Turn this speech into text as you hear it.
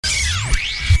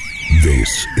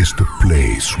This is the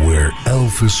place where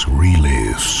Elvis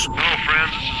relives. Hello,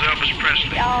 friends. This is Elvis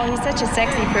Presley. Oh, he's such a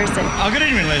sexy person. Oh, good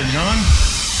evening, ladies and gentlemen.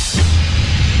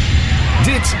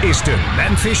 Dit is de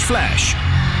Memphis Flash.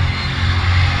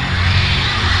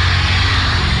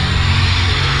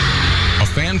 A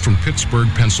fan from Pittsburgh,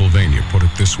 Pennsylvania put it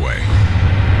this way.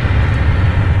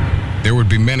 There would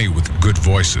be many with good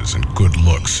voices and good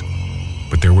looks,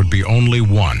 but there would be only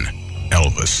one,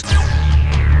 Elvis.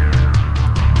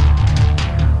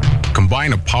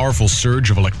 Combine a powerful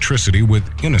surge of electricity with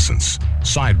innocence,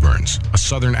 sideburns, a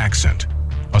southern accent,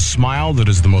 a smile that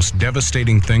is the most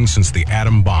devastating thing since the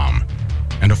atom bomb,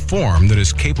 and a form that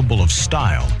is capable of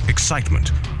style,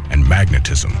 excitement, and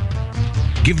magnetism.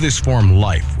 Give this form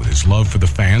life with his love for the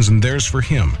fans and theirs for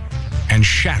him, and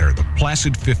shatter the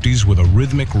placid 50s with a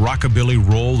rhythmic rockabilly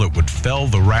roll that would fell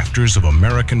the rafters of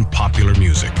American popular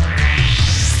music.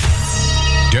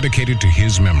 Dedicated to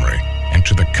his memory and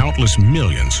to the countless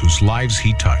millions whose lives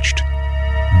he touched,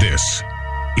 this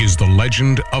is the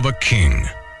legend of a king.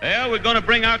 Well, we're going to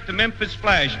bring out the Memphis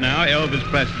Flash now, Elvis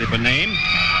Presley by name.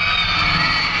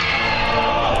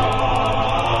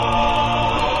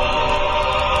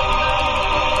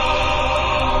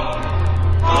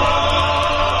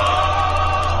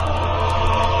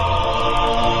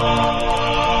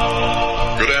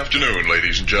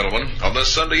 Ladies and gentlemen, on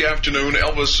this Sunday afternoon,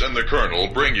 Elvis and the Colonel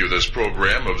bring you this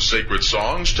program of sacred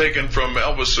songs taken from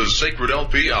Elvis's sacred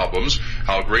LP albums,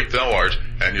 How Great Thou Art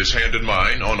and His Hand in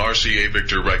Mine on RCA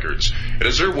Victor Records. It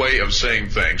is their way of saying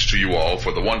thanks to you all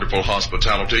for the wonderful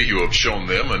hospitality you have shown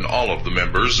them and all of the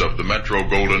members of the Metro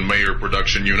Golden Mayer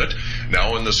production unit,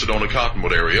 now in the Sedona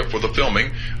Cottonwood area for the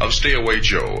filming of Stay Away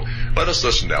Joe. Let us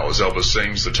listen now as Elvis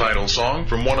sings the title song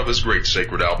from one of his great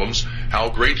sacred albums, How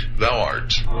Great Thou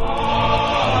Art.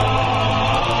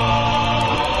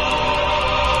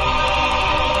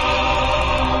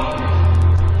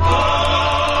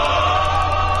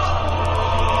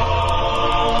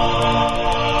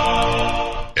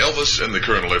 Elvis and the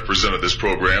Colonel have presented this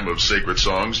program of sacred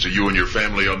songs to you and your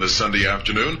family on this Sunday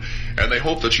afternoon, and they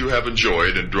hope that you have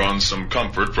enjoyed and drawn some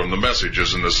comfort from the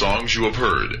messages in the songs you have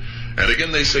heard. And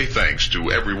again, they say thanks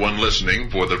to everyone listening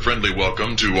for the friendly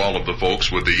welcome to all of the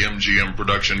folks with the MGM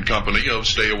production company of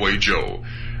Stay Away Joe.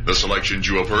 The selections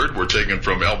you have heard were taken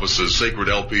from Elvis's sacred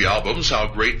LP albums, How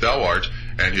Great Thou Art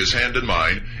and His Hand in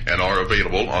Mine, and are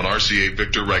available on RCA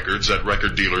Victor Records at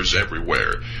record dealers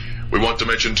everywhere. We want to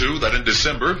mention, too, that in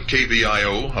December,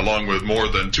 KVIO, along with more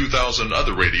than 2,000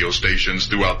 other radio stations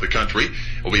throughout the country,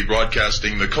 will be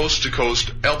broadcasting the Coast to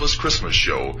Coast Elvis Christmas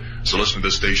Show. So listen to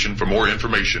this station for more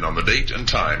information on the date and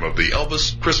time of the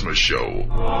Elvis Christmas Show.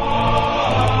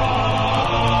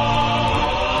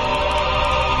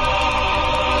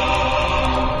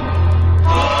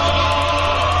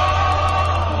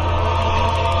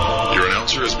 Your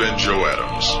announcer has been Joe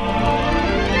Adams.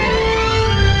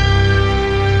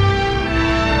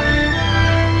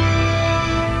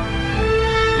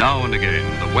 Now and again,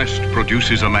 the West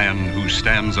produces a man who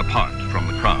stands apart from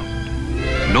the crowd.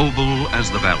 Noble as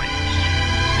the valleys,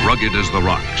 rugged as the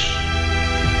rocks.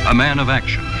 A man of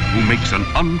action who makes an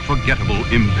unforgettable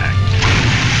impact.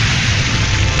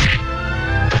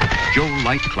 Joe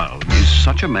Lightcloud is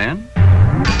such a man.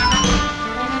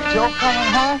 Joe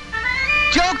coming home?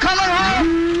 Joe coming home?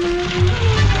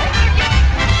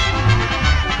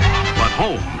 But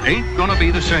home ain't gonna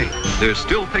be the same. They're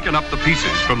still picking up the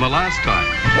pieces from the last time.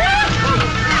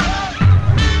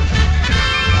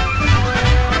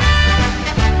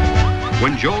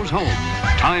 When Joe's home,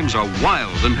 times are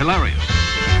wild and hilarious.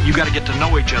 You got to get to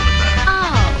know each other better.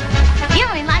 Oh, you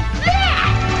mean like that?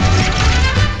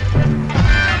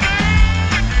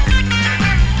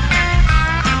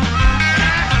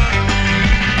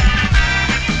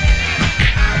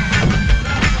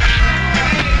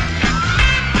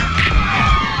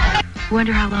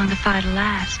 Wonder how long the fight'll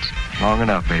last. Long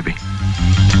enough, baby.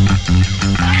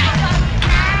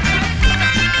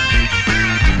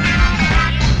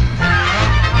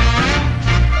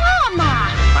 Mama!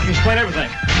 I can explain everything.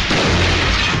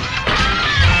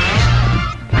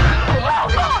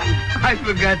 I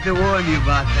forgot to warn you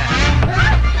about that.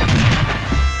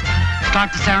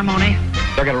 Start the ceremony.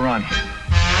 I gotta run.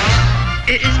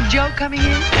 Is Joe coming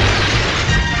in?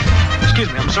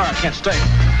 Excuse me, I'm sorry, I can't stay.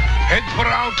 Head for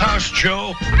outhouse,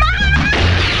 Joe.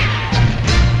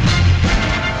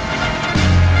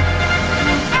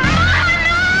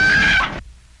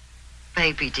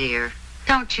 Baby dear,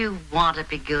 don't you want to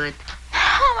be good?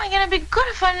 How am I going to be good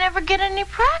if I never get any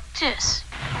practice?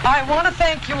 I want to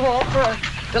thank you all for a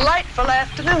delightful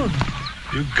afternoon.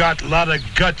 You got a lot of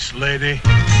guts, lady.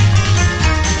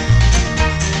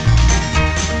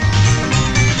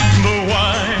 The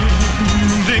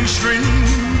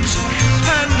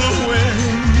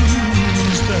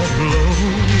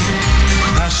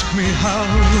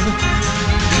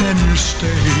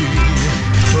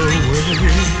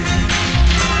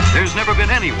there's never been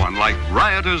anyone like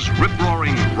riotous,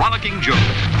 rip-roaring, rollicking Joe.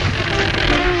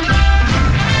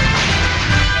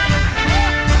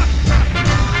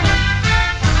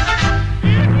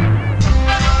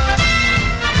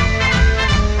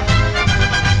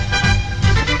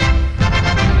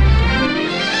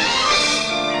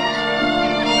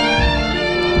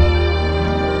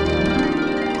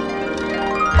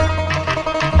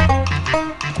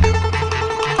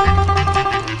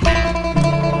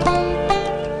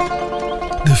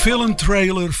 De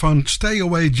filmtrailer van Stay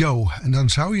Away Joe. En dan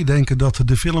zou je denken dat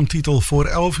de filmtitel voor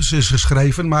Elvis is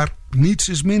geschreven, maar niets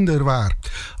is minder waar.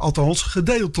 Althans,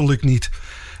 gedeeltelijk niet.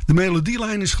 De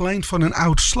melodielijn is geleend van een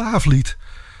oud slaaflied.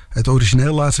 Het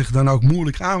origineel laat zich dan ook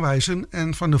moeilijk aanwijzen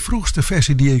en van de vroegste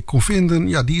versie die ik kon vinden,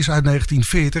 ja, die is uit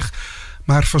 1940.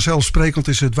 Maar vanzelfsprekend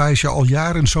is het wijsje al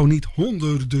jaren, zo niet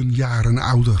honderden jaren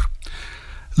ouder.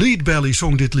 Leadbelly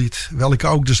zong dit lied, welke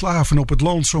ook de slaven op het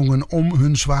land zongen om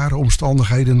hun zware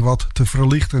omstandigheden wat te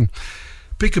verlichten.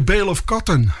 Pick a Bale of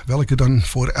Cotton, welke dan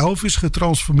voor Elvis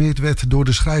getransformeerd werd door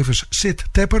de schrijvers Sid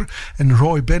Tepper en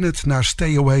Roy Bennett naar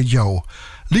Stay Away Joe.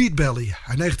 Leadbelly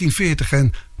uit 1940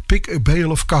 en Pick a Bale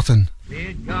of Cotton.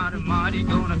 Great God Almighty,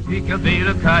 gonna pick a bale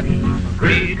of cotton.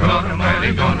 Great God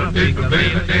Almighty, gonna pick a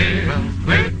bale of day.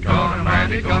 Great God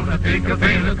Almighty, gonna pick a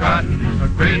bale of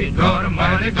cotton. Great God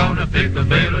Almighty, gonna pick a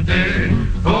bale of day.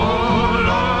 Oh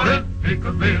Lord, pick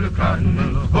a bale of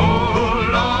cotton. Oh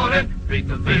Lord, pick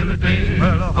a bale of day.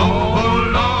 Oh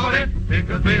Lord, pick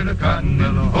a bale of cotton.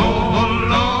 Oh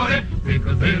Lord, pick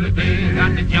a bale of day.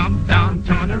 Got to jump down,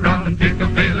 turn around and pick a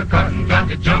bale of cotton. Got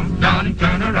to jump down and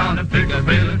turn around and pick a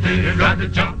bale of day. Got to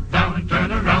jump down and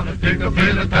turn around and pick a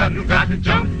bale of cotton. Got to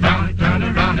jump down and turn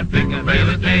around and pick a bale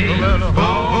of day.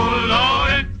 Oh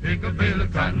Lord, pick a bale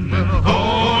of cotton.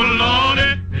 Oh Lord,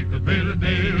 pick a bale of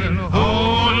day.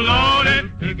 Oh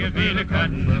Lord, pick a bale of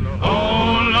cotton.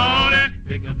 Oh Lord,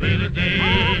 pick a bale of day.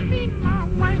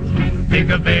 Pick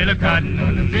a bale of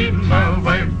cotton. Me and my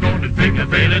wife gonna pick a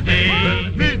bale of day.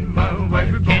 Me and my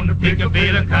wife gonna pick a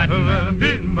bale of cotton.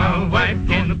 Me and my wife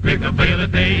gonna pick a bale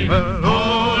of day.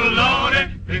 Oh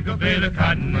Lord, pick a bale of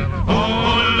cotton.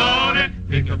 Oh Lord,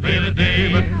 pick a bale of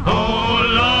day. Oh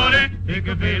Lord, pick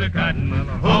a bale of cotton.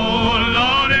 Oh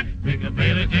Lord, pick a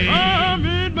bale of day. Oh,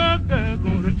 me and my gal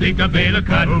gonna pick a bale of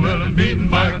cotton. Well, me and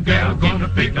my gal gonna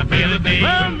pick a bale of day.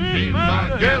 Me and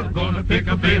my gal gonna pick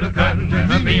a bale of cotton.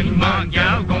 Me and my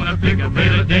gal gonna pick a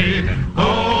bale of day.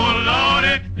 Oh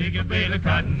Lord, pick a bale of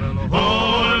cotton.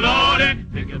 Oh Lord,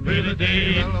 pick a bale of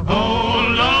day. Oh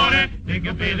Lord, pick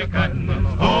a bale of cotton.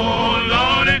 Oh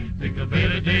Lord, pick a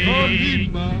bale of day. Oh, me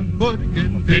and my buddy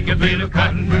can pick a bale of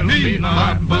cotton. Me and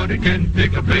my buddy can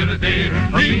pick a bale of day.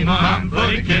 Me and my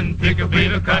buddy can pick a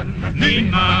bale of cotton. Me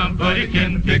and my buddy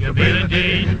can pick a bale of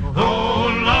day. Oh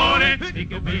Lord,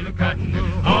 pick a bale of cotton.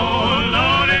 Oh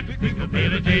Lord, pick a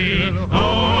bale of day.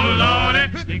 Oh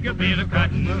Lord, pick a bale of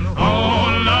cotton.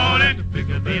 Oh Lord, pick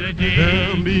a bale of day.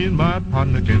 Well, me and my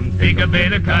partner can pick a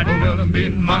bale of cotton. Well, me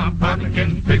and my partner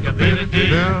can pick a bale of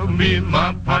day. Well, me and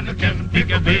my partner can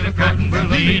pick a bale of cotton. Well,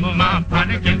 me and my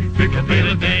partner can pick a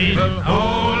bale of day.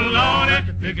 Oh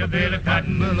Lord, pick a bale of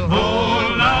cotton.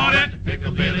 Oh Lord, pick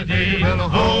a bale of day.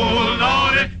 Oh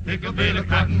Lord, pick a bale of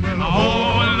cotton.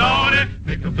 Oh Lord,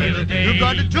 pick a bale of day. You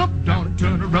got to jump down and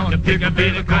turn around and pick a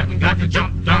bale of cotton. Got to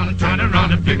jump down and turn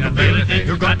around and pick a bale of day.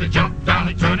 You got to jump down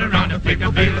and turn around and pick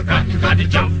a bale of cotton. You got to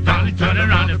jump down and turn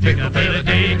around and pick a bale of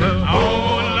day.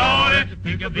 Oh Lord,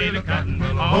 pick a bale of cotton. Oh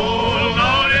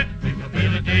Lord, pick a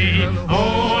bale of day.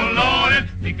 Oh Lord,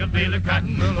 pick a bale of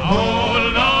cotton.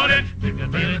 Oh Lord, pick a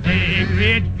bale of day.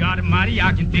 Great God Almighty,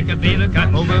 I can pick a bale of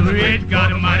cotton. Oh, great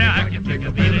God Almighty, I can pick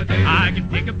a bale of day. I can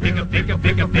pick a bale of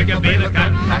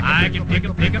cotton. I can pick a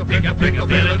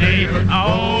bale of day.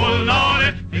 Oh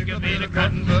Lord, pick a bale of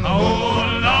cotton. Oh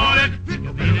Lord, pick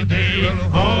a bale of day.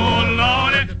 Oh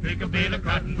Lord, pick a bale of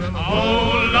cotton.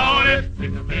 Oh Lord,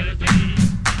 pick a bale of day.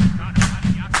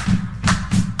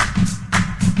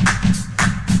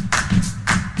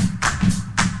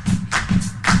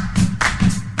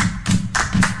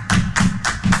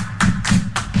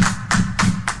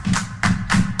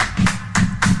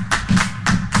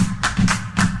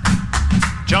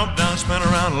 Jump down, spin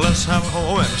around, and let's have a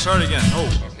whole. Oh, wait, start again.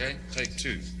 Oh. Okay, take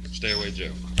two. Stay Away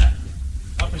Joe.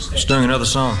 Just doing another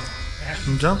song.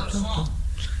 Jump.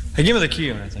 Hey, give me the key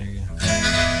on that thing again.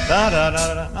 Da da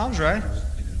da da. I was right.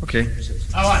 Okay.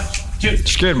 All right, two.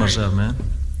 Scared myself, man.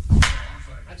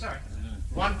 That's all right.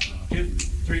 1, 2,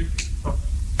 3, 4.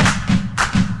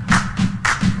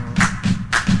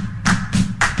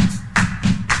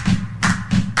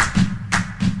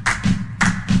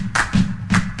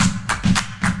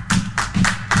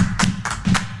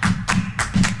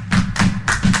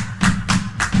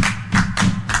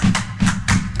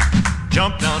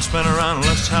 Jump down, spin around,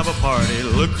 let's have a party.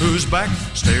 Look who's back,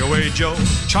 stay away Joe.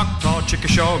 Choctaw,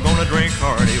 Chickashaw, gonna drink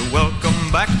hearty.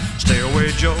 Welcome back, stay away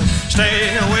Joe.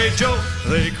 Stay away Joe,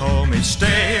 they call me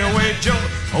Stay Away Joe.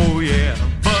 Oh yeah,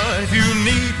 but if you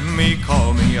need me,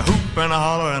 call me. A hoop and a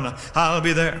holler and I'll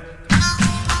be there.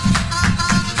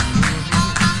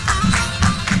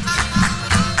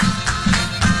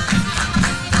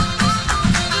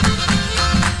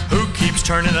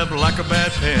 Turning up like a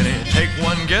bad penny. Take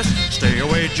one guess, stay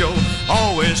away Joe.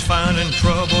 Always finding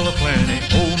trouble aplenty.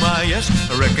 Oh my yes,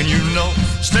 I reckon you know.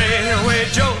 Stay away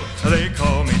Joe, they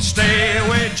call me Stay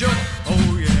Away Joe.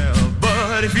 Oh yeah,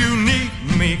 but if you need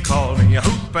me, call me. A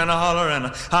hoop and a holler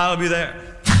and I'll be there.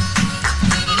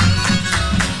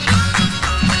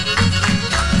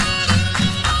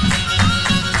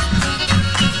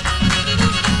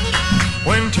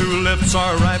 When two lips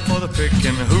are ripe for the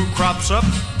picking, who crops up?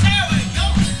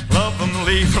 Love them,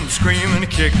 leave them screaming,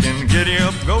 kicking. Giddy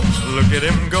up, go, look at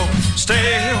him go.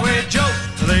 Stay away Joe,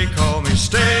 they call me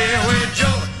Stay Away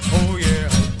Joe. Oh yeah,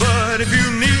 but if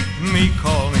you need me,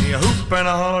 call me. A hoop and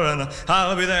a holler and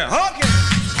I'll be there. Okay.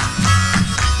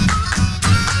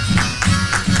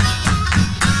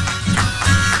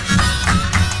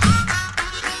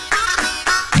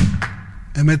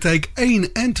 En met take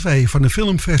 1 en 2 van de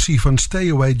filmversie van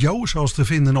Stay Away Joe, zoals te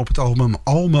vinden op het album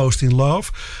Almost in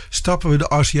Love, stappen we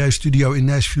de RCA-studio in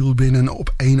Nashville binnen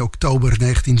op 1 oktober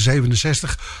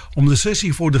 1967 om de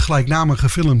sessie voor de gelijknamige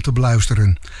film te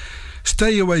beluisteren.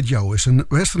 Stay Away Joe is een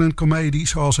western-comedie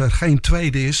zoals er geen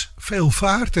tweede is. Veel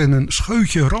vaart en een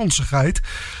scheutje ranzigheid.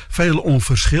 Veel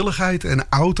onverschilligheid en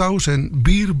auto's en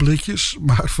bierblikjes.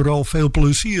 Maar vooral veel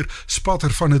plezier spat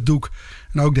er van het doek.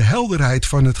 En ook de helderheid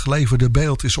van het geleverde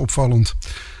beeld is opvallend.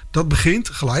 Dat begint,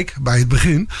 gelijk bij het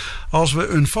begin, als we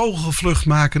een vogelvlucht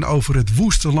maken over het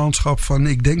woeste landschap van,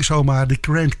 ik denk zomaar, de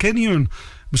Grand Canyon.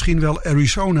 Misschien wel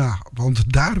Arizona, want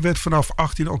daar werd vanaf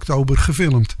 18 oktober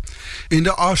gefilmd. In de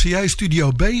RCA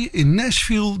Studio B in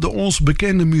Nashville de ons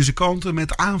bekende muzikanten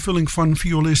met aanvulling van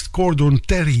violist Cordon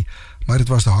Terry. Maar het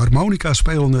was de harmonica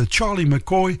spelende Charlie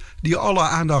McCoy die alle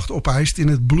aandacht opeist in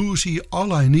het bluesy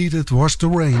All I Needed Was the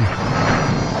Rain.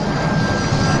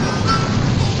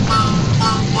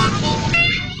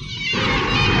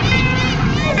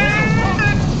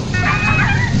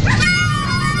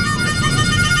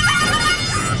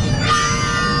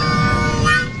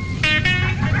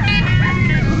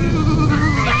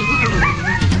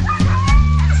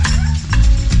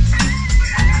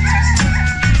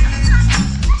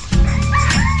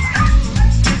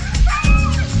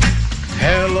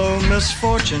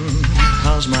 Misfortune,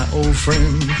 how's my old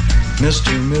friend,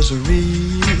 Mr.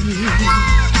 Misery?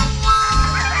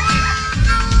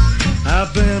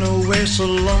 I've been away so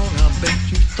long, I bet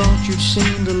you thought you'd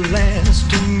seen the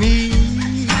last of me.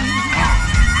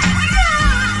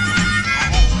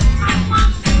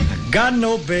 I got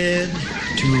no bed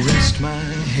to rest my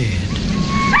head,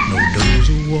 no doors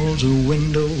or walls or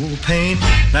window pane.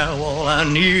 Now all I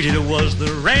needed was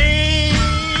the rain.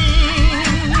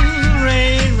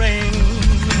 Rain, rain,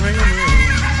 rain, rain.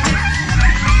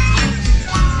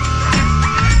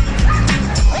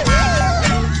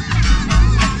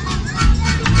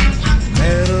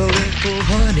 Met a little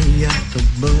honey at the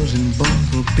Buzzing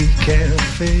Bumblebee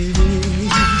Cafe.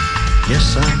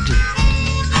 Yes, I did.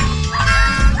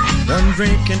 Done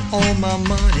drinking all my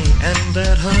money and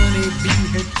that honeybee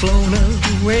had flown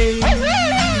away.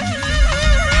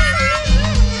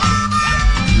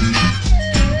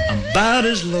 About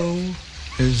as low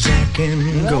as I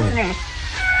can go.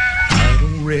 I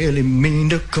don't really mean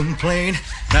to complain.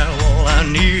 Now all I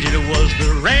needed was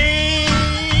the rain.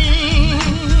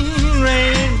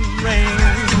 Rain, rain,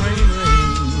 rain, rain.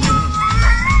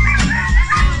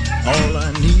 All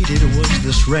I needed was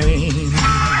this rain.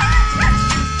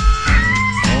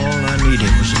 All I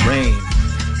needed was the rain.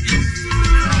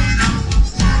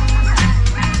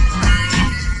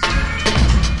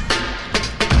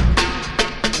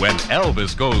 When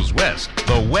Elvis goes west,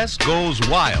 the West goes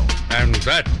wild. And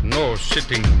that no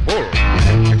sitting bull.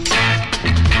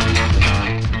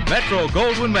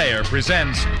 Metro-Goldwyn-Mayer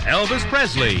presents Elvis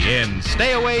Presley in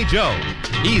Stay Away Joe.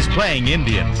 He's playing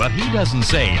Indian, but he doesn't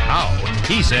say how.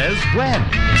 He says when.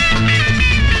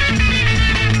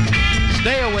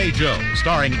 Stay Away Joe,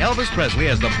 starring Elvis Presley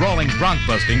as the brawling,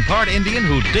 bronc-busting part Indian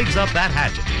who digs up that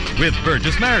hatchet. With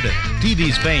Burgess Meredith,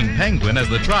 TV's famed penguin as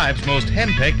the tribe's most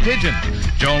henpecked pigeon.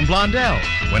 Joan Blondell,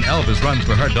 when Elvis runs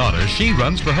for her daughter, she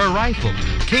runs for her rifle.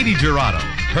 Katie Girardo,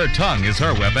 her tongue is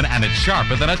her weapon and it's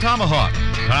sharper than a tomahawk.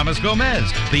 Thomas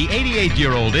Gomez, the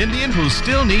 88-year-old Indian who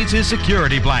still needs his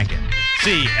security blanket.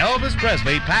 See Elvis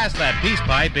Presley pass that peace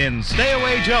pipe in Stay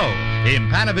Away Joe in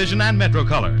Panavision and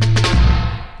Metrocolor.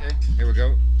 Okay, here we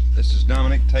go. This is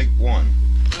Dominic, take one.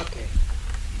 Okay.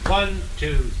 1,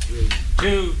 2, 3,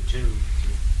 2, 2,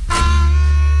 3.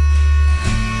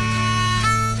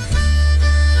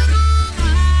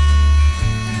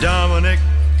 Dominic,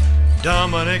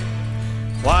 Dominic,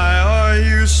 why are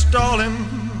you stalling?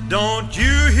 Don't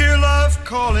you hear love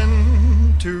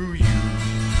calling to you?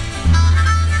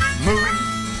 Move,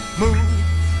 move,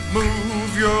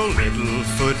 move your little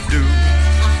foot do.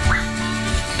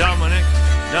 Dominic,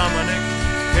 Dominic,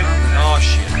 oh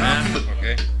shit, man.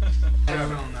 Okay.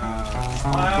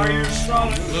 Why are you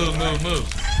stalling? Move, move, move.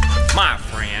 My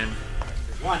friend.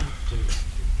 1, 2,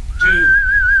 2.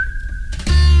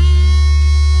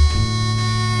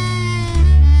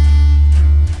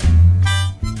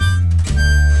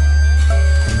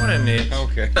 What in the...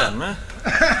 Okay. Man.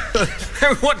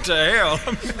 What the hell?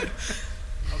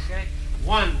 Okay.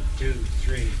 1, 2,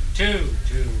 3, 2,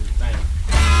 2, bang.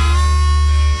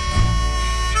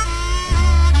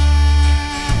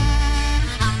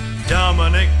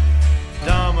 Dominic,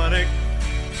 Dominic,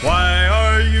 why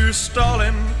are you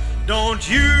stalling? Don't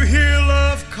you hear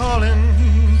love calling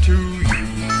to you?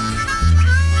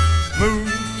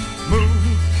 Move,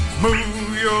 move,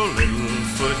 move your little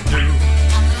foot do.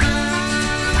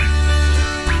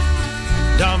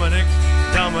 Dominic,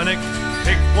 Dominic,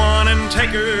 pick one and take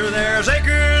her. There's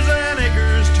acres and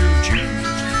acres to choose.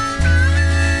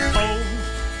 Oh,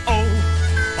 oh,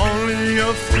 only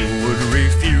a fool would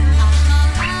refuse.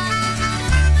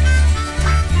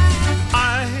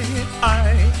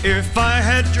 If I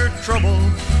had your trouble,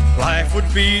 life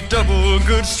would be double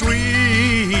good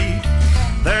sweet.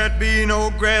 There'd be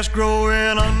no grass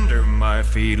growing under my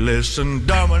feet. Listen,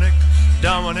 Dominic,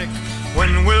 Dominic,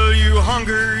 when will you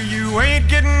hunger? You ain't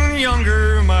getting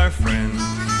younger, my friend.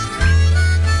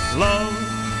 Love,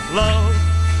 love,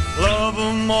 love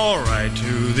 'em all right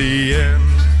to the end.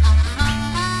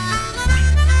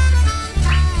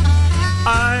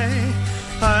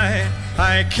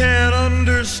 I can't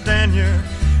understand you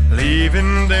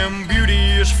leaving them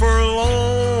beauties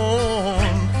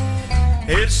forlorn.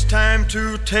 It's time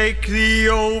to take the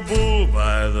old bull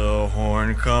by the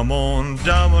horn. Come on,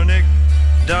 Dominic,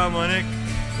 Dominic,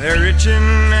 they're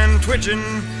itching and twitching.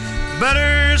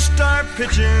 Better start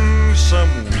pitching some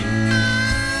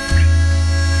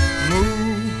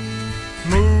move,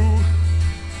 move,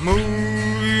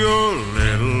 move your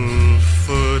little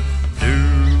foot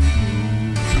do.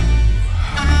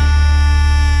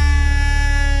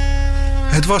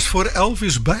 Het was voor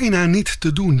Elvis bijna niet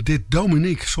te doen, dit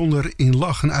Dominic, zonder in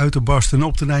lachen uit te barsten en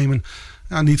op te nemen.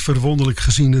 Nou, niet verwonderlijk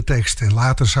gezien de tekst. En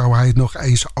later zou hij het nog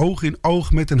eens oog in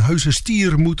oog met een heuse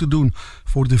stier moeten doen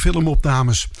voor de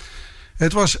filmopnames.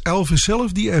 Het was Elvis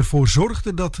zelf die ervoor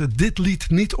zorgde dat dit lied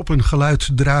niet op een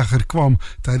geluidsdrager kwam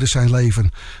tijdens zijn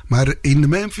leven. Maar in de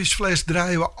Memphis Flash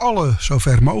draaien we alle zo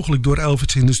ver mogelijk door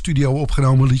Elvis in de studio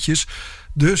opgenomen liedjes.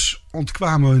 Dus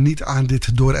ontkwamen we niet aan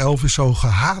dit door Elvis zo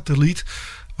gehate lied,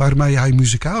 waarmee hij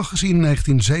muzikaal gezien in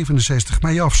 1967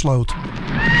 mee afsloot.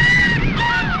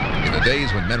 In the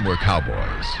days when men were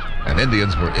cowboys and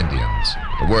Indians were Indians,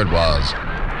 the word was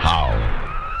how.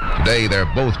 Today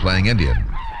they're both playing Indian,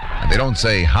 and they don't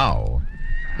say how,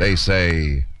 they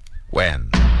say when.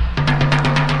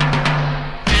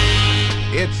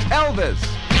 It's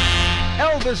Elvis!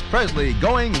 Elvis Presley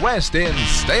going west in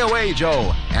Stay Away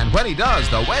Joe. And when he does,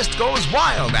 the West goes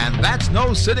wild, and that's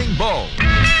no sitting bull.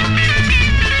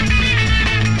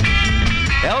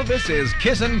 Elvis is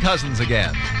kissing cousins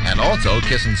again, and also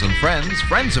kissing some friends,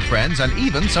 friends of friends, and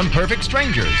even some perfect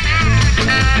strangers.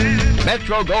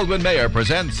 Metro-Goldwyn-Mayer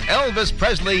presents Elvis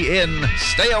Presley in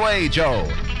Stay Away Joe,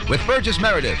 with Burgess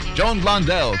Meredith, Joan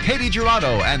Blondell, Katie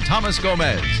Girardo, and Thomas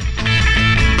Gomez.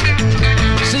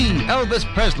 See Elvis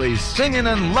Presley singing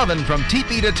and loving from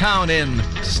teepee to town in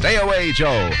Stay Away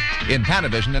Joe in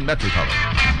Panavision and Metrocolor.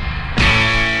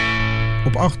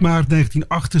 Op 8 maart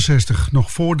 1968,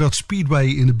 nog voordat Speedway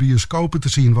in de bioscopen te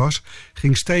zien was,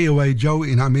 ging Stay Away Joe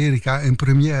in Amerika in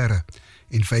première.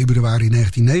 In februari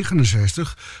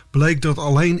 1969 bleek dat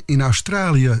alleen in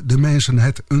Australië de mensen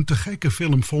het een te gekke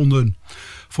film vonden.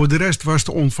 Voor de rest was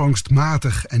de ontvangst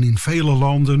matig en in vele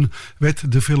landen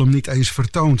werd de film niet eens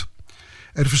vertoond.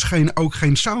 Er verscheen ook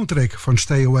geen soundtrack van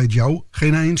Stay Away Joe,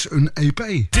 geen eens een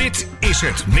EP. Dit is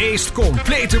het meest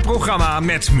complete programma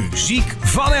met muziek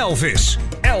van Elvis.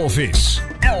 Elvis,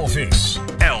 Elvis,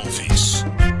 Elvis.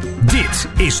 Dit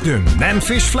is de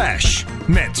Memphis Flash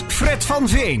met Fred van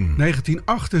Veen.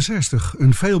 1968,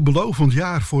 een veelbelovend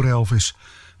jaar voor Elvis.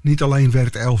 Niet alleen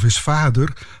werd Elvis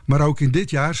vader, maar ook in dit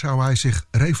jaar zou hij zich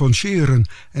revancheren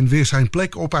en weer zijn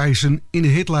plek opeisen in de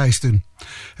hitlijsten.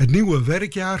 Het nieuwe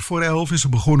werkjaar voor Elvis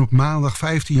begon op maandag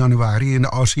 15 januari in de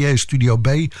RCA Studio B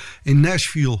in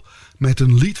Nashville met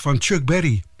een lied van Chuck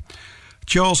Berry.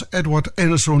 Charles Edward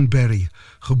Anderson Berry,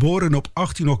 geboren op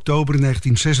 18 oktober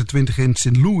 1926 in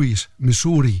St. Louis,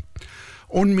 Missouri.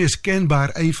 Onmiskenbaar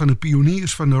een van de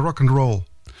pioniers van de rock'n'roll.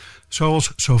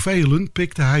 Zoals zoveel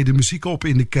pikte hij de muziek op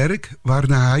in de kerk,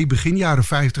 waarna hij begin jaren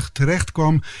 50 terecht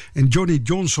kwam in Johnny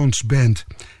Johnson's band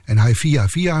en hij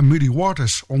via Muddy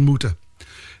Waters ontmoette.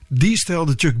 Die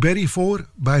stelde Chuck Berry voor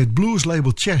bij het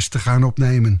blueslabel Chess te gaan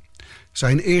opnemen.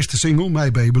 Zijn eerste single,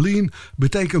 My Babyline,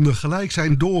 betekende gelijk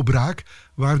zijn doorbraak,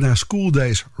 waarna School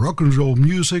Days, Rock'n'Roll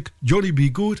Music, Johnny B.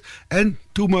 Good en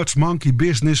Too Much Monkey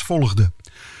Business volgden.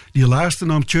 Die laatste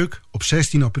nam Chuck op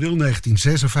 16 april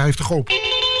 1956 op.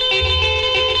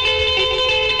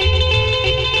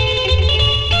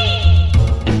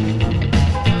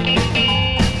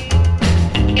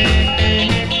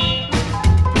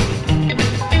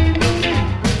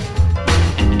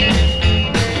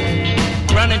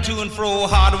 To and fro,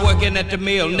 hard working at the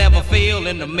mill, never fail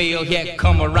in the mill, yet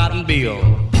come a rotten bill.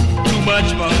 Too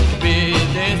much monkey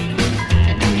business,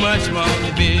 too much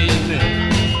monkey business,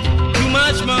 too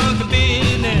much monkey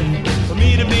business for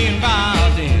me to be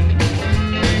involved in.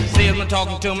 Salesman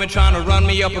talking to me, trying to run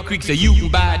me up a creek, say you can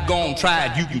buy it, go on, try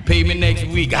it, you can pay me next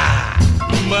week. Ah,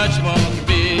 too much monkey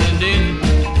business,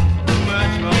 too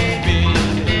much monkey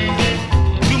business,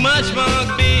 too much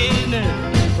monkey business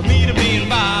for me to be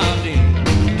involved in.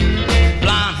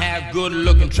 Good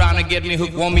looking, trying to get me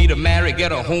hooked, want me to marry,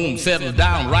 get a home, settle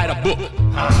down, write a book.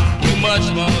 Too much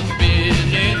monkey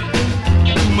business,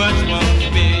 too much monkey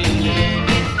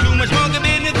business, too much monkey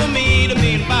business for me to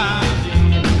be involved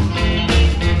in.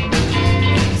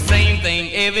 Same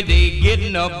thing every day,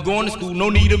 getting up, going to school, no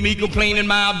need of me complaining,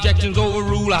 my objections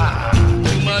overrule.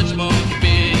 Too much monkey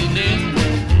business,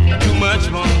 too much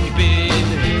monkey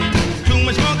business, too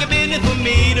much monkey business for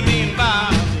me to be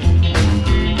involved in.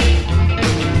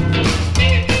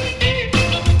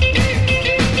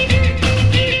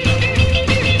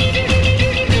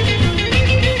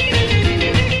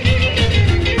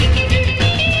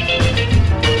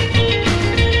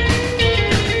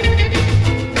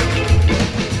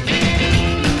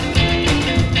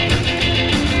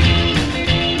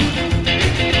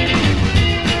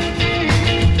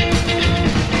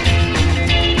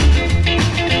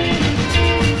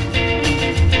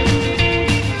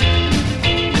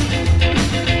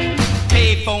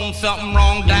 Something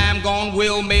wrong, dime gone,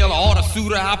 will mail, order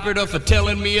suitor operator for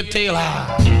telling me a tale.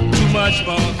 Too much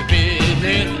monkey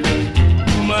business,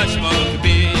 too much monkey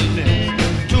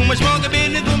business, too much monkey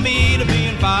business for me to be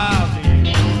involved in.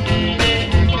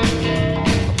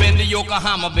 Been to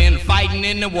Yokohama, been fighting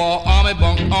in the war, army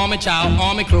bunk, army child,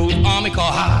 army clothes, army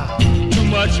car. Too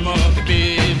much monkey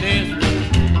business,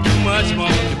 too much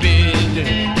monkey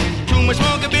business, too much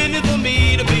monkey business for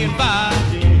me to be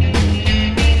involved in.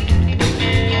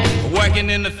 Working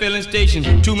in the filling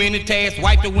station, too many tasks,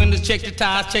 wipe the windows, check the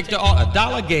tires, check the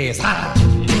 $1 gas.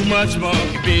 Too much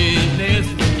monkey business,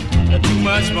 too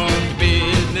much monkey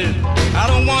business. I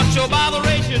don't want your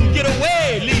botheration, get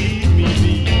away, leave me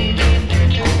be.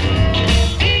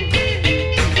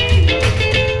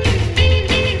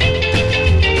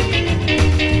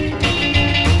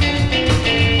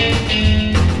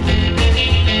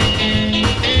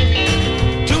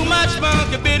 Too much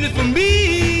monkey business for me.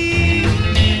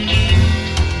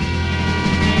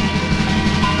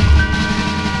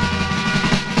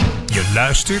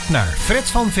 Luistert naar Fred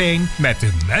van Veen met de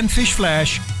Memphis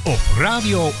Flash op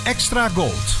Radio Extra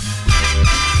Gold.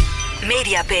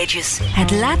 Mediapages,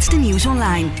 het laatste nieuws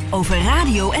online over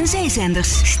radio- en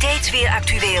zeezenders. Steeds weer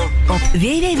actueel op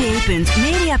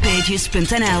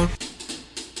www.mediapages.nl.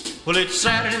 Well, it's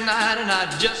Saturday night and I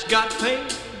just got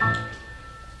paid.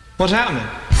 What's happening?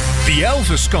 The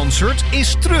Elvis Concert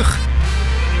is terug.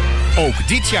 Ook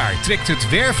dit jaar trekt het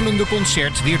wervelende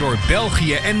concert weer door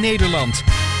België en Nederland.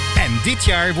 En dit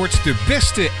jaar wordt de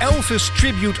beste Elvis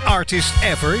tribute artist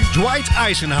ever, Dwight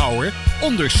Eisenhower,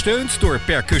 ondersteund door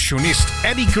percussionist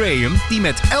Eddie Graham, die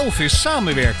met Elvis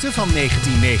samenwerkte van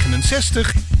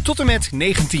 1969 tot en met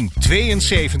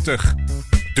 1972.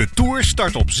 De tour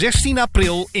start op 16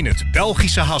 april in het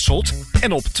Belgische Hasselt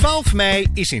en op 12 mei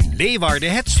is in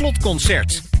Leeuwarden het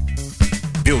slotconcert.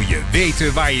 Wil je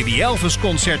weten waar je die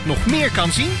Elvis-concert nog meer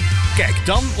kan zien? Kijk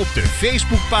dan op de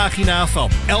Facebookpagina van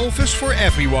Elvis for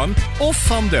Everyone of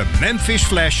van de Memphis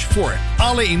Flash voor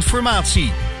alle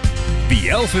informatie. The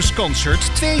Elvis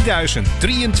Concert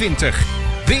 2023.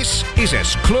 This is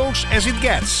as close as it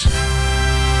gets.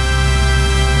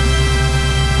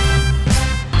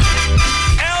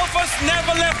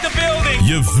 the building.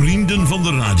 Je vrienden van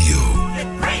de radio. The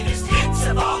greatest hits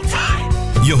of all time.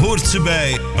 Je hoort ze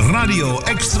bij Radio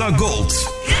Extra Gold.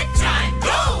 Good time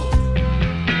gold.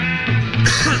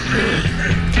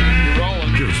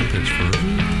 Give us a pitch for it.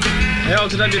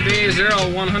 LTWB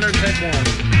 0100 take 1.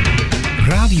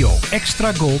 Radio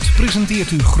Extra Gold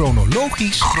presenteert u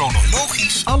chronologisch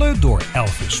alle door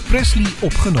Elvis Presley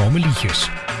opgenomen liedjes.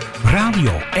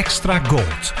 Radio Extra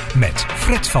Gold met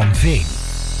Fred van Veen.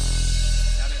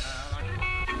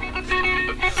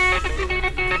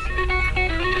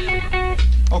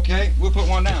 Okay, we'll put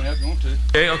one down if you want to.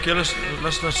 Okay, let's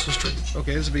try.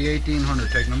 Okay, this will be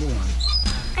 1800 take number 1.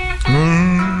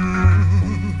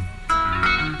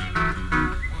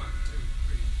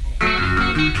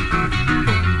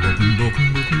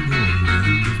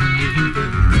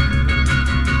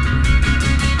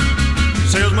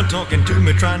 Salesman talking to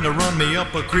me, trying to run me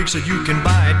up a creek. Said you can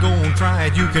buy it, go and try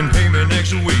it, you can pay me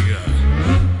next week.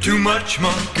 Too much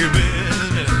monkey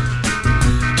business.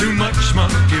 Too much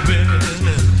monkey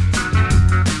business.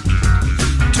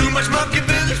 Too much monkey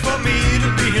business for me to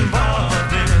be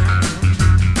involved in.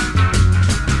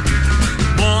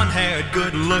 Blonde-haired,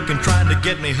 good-looking, trying to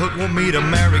get me hooked. Want me to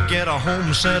marry, get a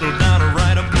home, settle down, and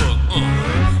write a book.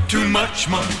 Too much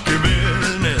monkey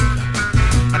business.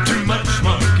 Too much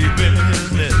monkey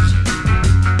business.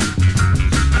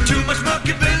 Too much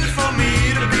monkey business for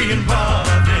me to be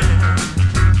involved in.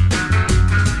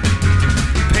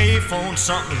 Payphone,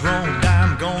 something's wrong,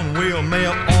 dime gone, wheel,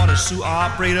 mail order, sue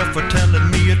operator for telling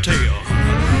me a tale.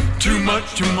 Too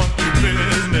much monkey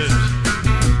business.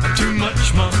 Too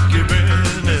much monkey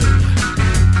business.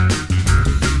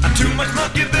 Too much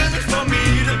monkey business for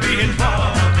me to be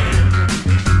involved in.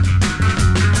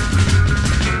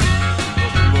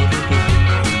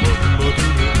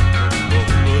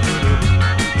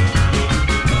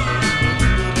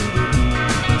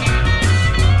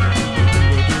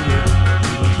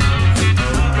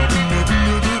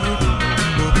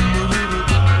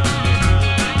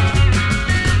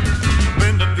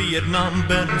 Vietnam,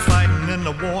 been fighting in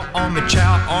the war. Army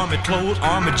chow, army clothes,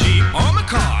 army jeep, army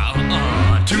car.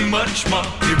 Too much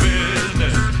monkey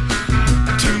business.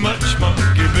 Too much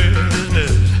monkey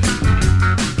business.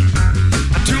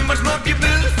 Too much monkey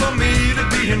business for me to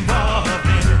be involved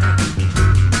in.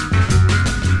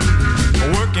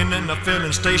 Working in the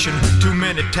filling station, too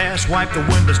many tasks. Wipe the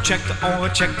windows, check the oil,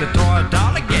 check the drawer,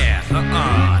 dollar gas.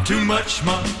 Too much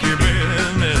monkey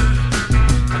business.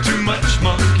 Too much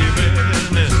monkey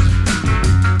business.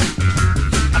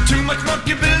 Too much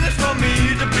monkey business for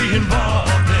me to be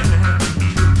involved in.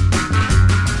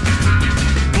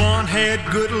 Blonde-haired,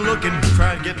 good-looking,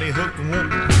 try to get me hooked and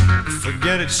won't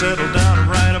forget it, settle down and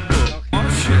write a book. Oh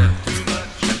shit! Too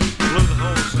much. Blew the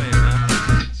whole thing, man.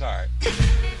 It's all right.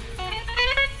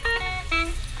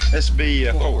 This will be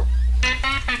 4.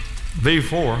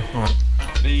 V4. Oh.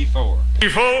 V4.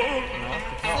 V4.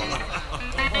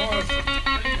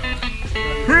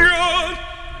 God,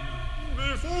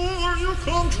 before you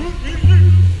come to me,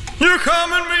 you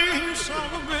come and me, son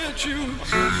of a bitch, you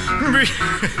be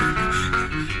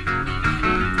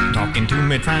talking to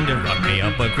me, trying to run me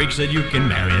up a creek so you can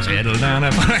marry, settle down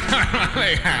and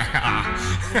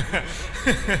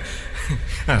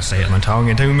I say I'm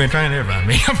talking to me, trying to run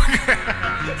me up a creek.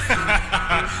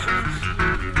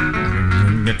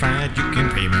 You tried, you can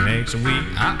pay me next week.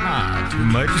 Too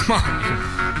much money.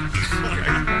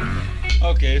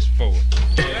 Okay, it's 4.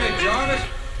 Hey, Jarvis.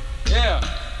 Yeah.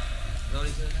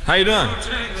 How you doing?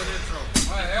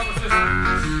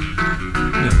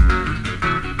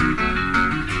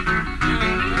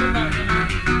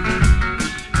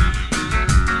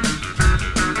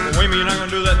 Well, wait a minute, you're not gonna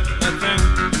do that thing?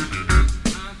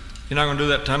 You're not gonna do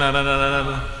that?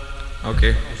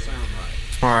 Okay.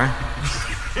 All right.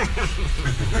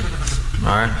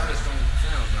 All right.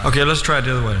 Okay, let's try it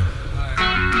the other way.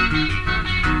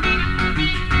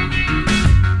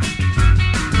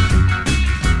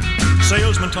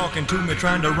 Salesman talking to me,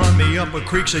 trying to run me up a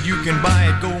creek. Said you can buy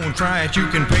it, go and try it, you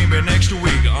can pay me next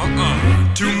week.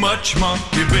 Too much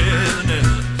monkey business.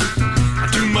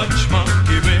 Too much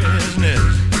monkey business.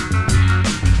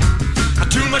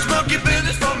 Too much monkey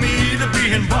business for me to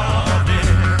be involved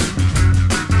in.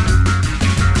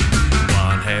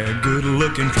 Blonde-haired,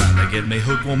 good-looking, trying to get me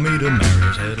hooked, want me to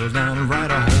marry, settle down and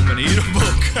write a home and eat a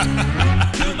book.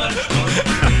 Too much monkey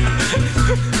business.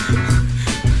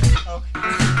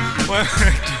 Well,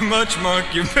 too much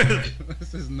monkey business.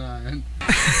 This is 9.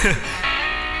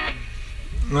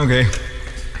 Okay.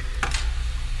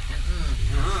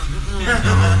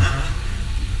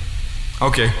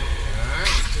 Okay.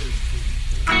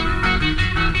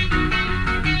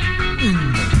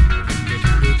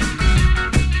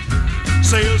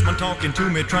 Salesman talking to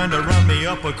me, trying to run me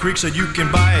up a creek. Said you can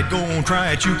buy it, go on,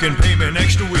 try it, you can pay me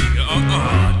next week.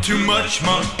 Too much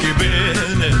monkey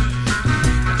business.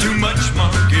 Too much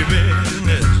monkey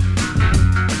business.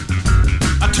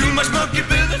 Too much monkey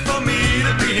business for me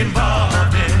to be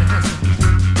involved in.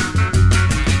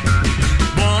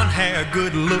 Blonde hair,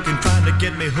 good looking, trying to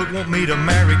get me hooked, want me to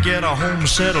marry, get a home,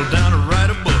 settle down, and write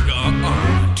a book.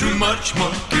 Too much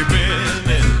monkey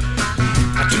business.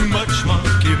 Too much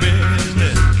monkey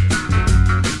business.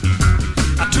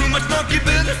 Too much monkey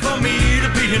business for me to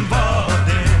be involved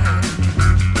in.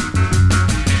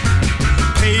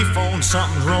 Payphone,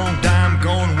 something's wrong, dime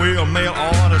gone, wheel, mail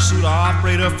order, sue the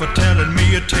operator for telling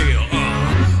me a tale.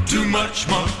 Too much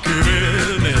monkey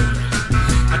business.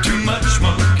 Too much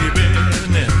monkey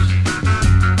business.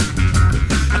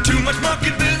 Too much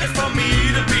monkey business for me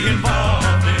to be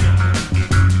involved in.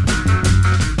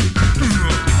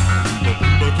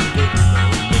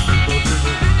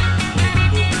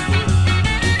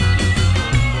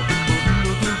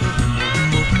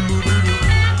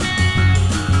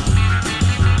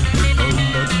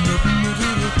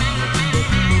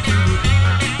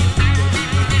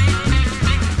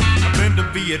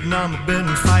 Vietnam, I've been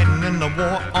fighting in the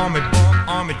war. Army bunk,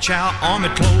 army chow, army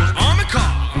clothes, army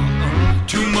car.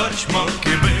 Too much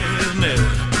monkey business.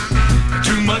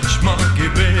 Too much monkey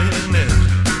business.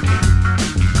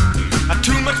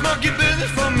 Too much monkey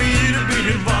business for me to be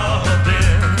involved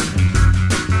in.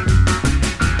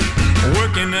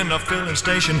 Working in a filling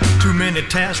station, too many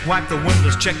tasks. Wipe the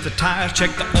windows, check the tires,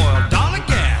 check the oil, dollar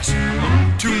gas.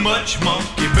 Too much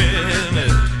monkey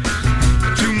business.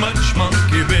 Too much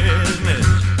monkey business.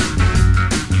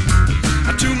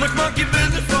 Too much monkey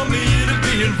business for me to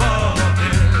be involved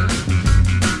in.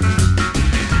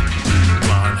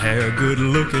 Blonde hair, good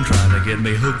looking, trying to get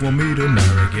me hooked, want me to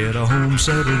marry, get a home,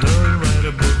 settle down, write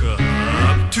a book up.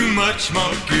 Too much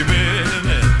monkey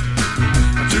business.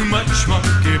 Too much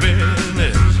monkey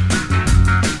business.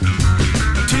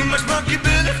 Too much monkey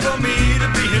business for me to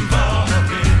be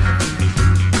involved in.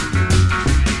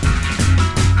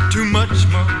 Too much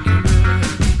monkey.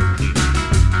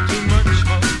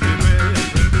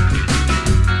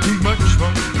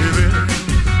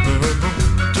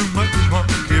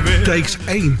 Takes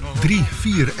 1, 3,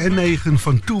 4 en 9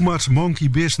 van Too Much Monkey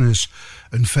Business.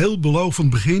 Een veelbelovend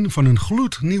begin van een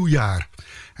gloednieuw jaar.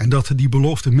 En dat die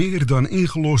belofte meer dan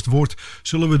ingelost wordt,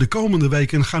 zullen we de komende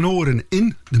weken gaan horen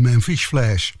in de Memphis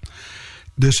Flash.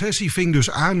 De sessie ving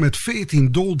dus aan met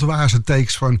 14 doldwaze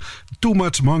takes van Too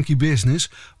Much Monkey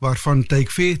Business, waarvan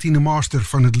take 14 de master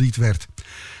van het lied werd.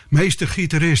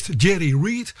 Meestergitarist Jerry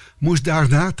Reeves moest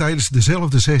daarna tijdens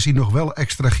dezelfde sessie nog wel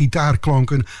extra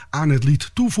gitaarklanken aan het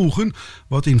lied toevoegen,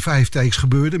 wat in 5 takes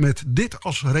gebeurde met dit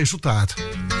als resultaat.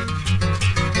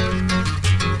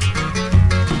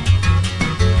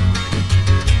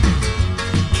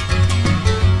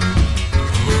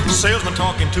 Salesman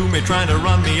talking to me, trying to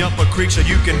run me up a creek. So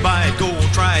you can buy it, go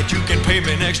and try it, you can pay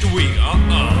me next week.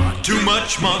 Too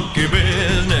much monkey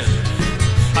business.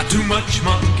 Too much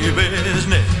monkey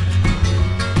business.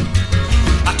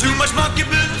 Too much monkey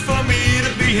business for me to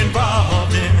be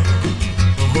involved in.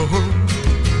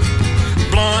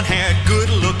 Blonde hair, good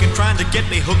looking, trying to get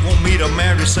me hooked, want me to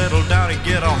marry, settle down and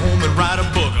get a home and write a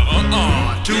book.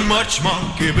 Too much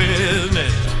monkey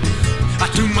business.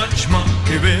 Too much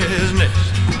monkey business.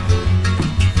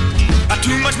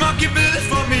 Too much monkey business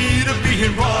for me to be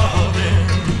involved in.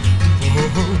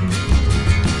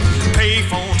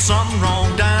 Payphone, something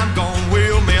wrong, dime gone,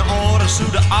 wheel, mail order, sue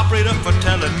the operator for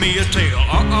telling me a tale.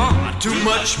 Too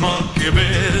much monkey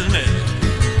business.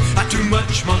 Too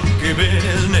much monkey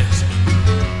business.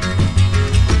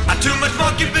 Too much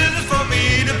monkey business for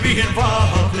me to be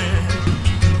involved in.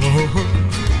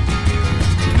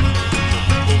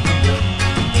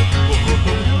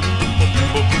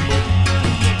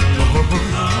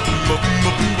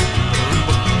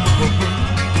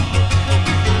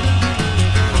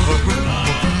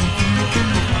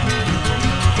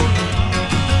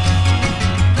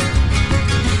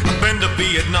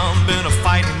 Vietnam, been a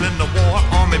fighting in the war.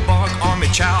 Army bark, army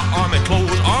chow, army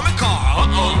clothes, army car.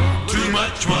 Too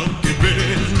much monkey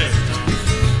business.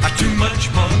 Too much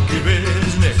monkey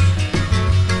business.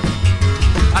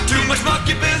 Too much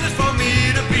monkey business for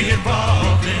me to be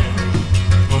involved in.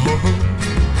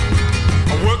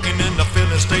 Working in the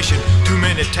filling station, too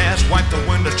many tasks. Wipe the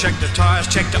windows, check the tires,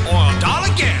 check the oil,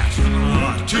 dollar gas.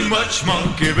 Too much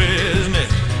monkey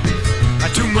business.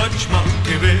 Too much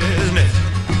monkey business.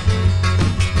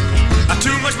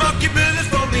 Too much monkey business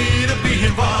for me to be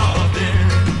involved in.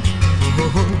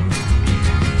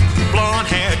 Blonde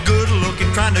hair, good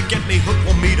looking, trying to get me hooked,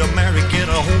 want me to marry, get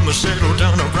a home and settle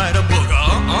down and write a book.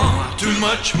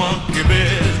 much monkey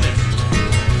business.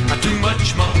 Too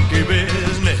much monkey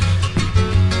business.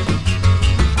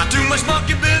 Too much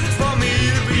monkey business for me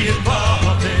to be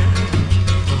involved in.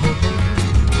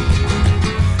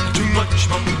 Too much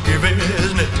monkey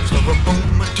business.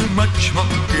 Too much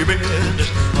monkey business.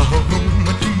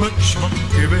 Too much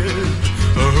monkey business.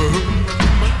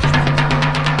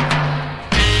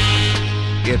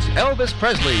 It's Elvis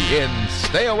Presley in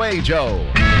Stay Away Joe.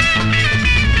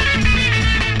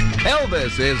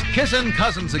 Elvis is kissing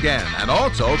cousins again, and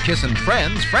also kissing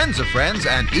friends, friends of friends,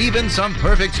 and even some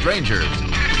perfect strangers.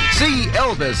 See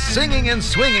Elvis singing and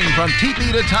swinging from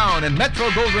teepee to town in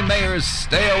Metro-Goldwyn-Mayer's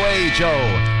Stay Away Joe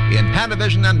in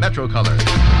Panavision and Metro Color.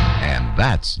 And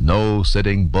that's no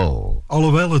sitting bull.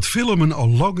 Alhoewel het filmen al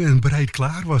lang en breed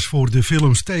klaar was voor de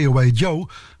film Stay Away Joe,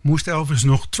 moest Elvis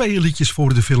nog 2 liedjes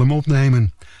voor de film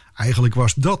opnemen. Eigenlijk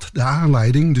was dat de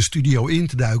aanleiding de studio in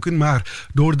te duiken, maar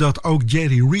doordat ook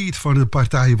Jerry Reeves van de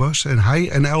partij was en hij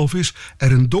en Elvis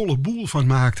er een dolle boel van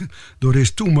maakten door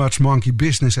eens Too Much Monkey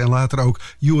Business en later ook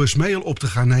US Mail op te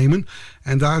gaan nemen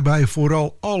en daarbij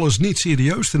vooral alles niet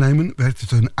serieus te nemen, werd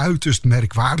het een uiterst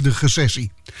merkwaardige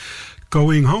sessie.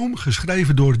 Going Home,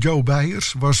 geschreven door Joe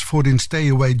Byers, was voor in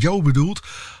Stay Away Joe bedoeld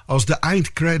als de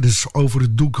eindcredits over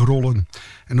het doek rollen.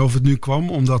 En of het nu kwam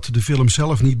omdat de film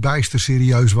zelf niet bijster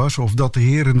serieus was of dat de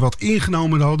heren wat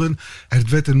ingenomen hadden, het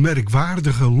werd een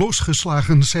merkwaardige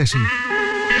losgeslagen sessie.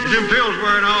 Them pills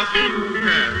wearing off.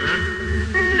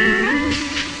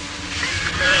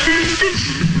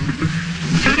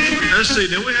 Let's see,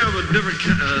 then we have a different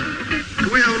can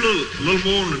we have a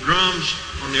little more on the drums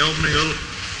on the opening,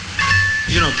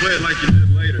 play it like you did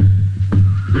later.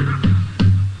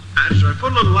 That's right,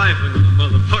 put a little life into the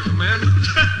motherfucker, man.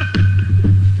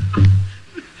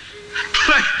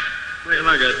 play it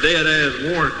like a dead-ass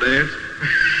warrant dance.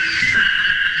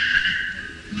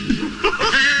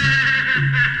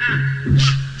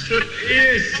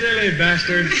 You silly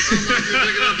bastard. You're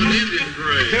picking up an Indian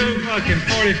grave. 2 fucking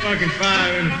 40 fucking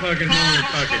 5 in the fucking morning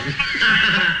fucking.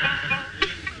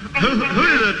 Who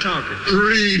is that talking?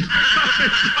 Reed.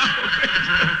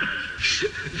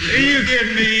 You get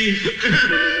me.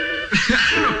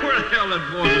 Where the hell that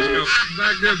voice is going?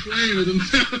 Back there playing with him.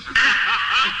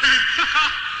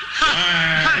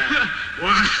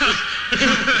 Wow.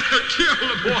 Kill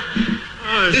the boy.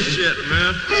 Oh, shit,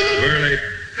 man.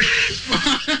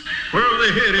 Where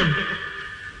they hit him?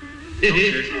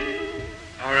 Okay.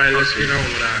 All right, let's get on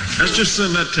with ours. Let's just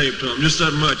send that tape to him, just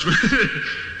that much.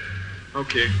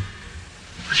 Okay.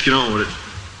 Let's get on with it.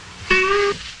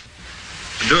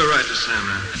 Do it right this time,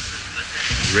 man.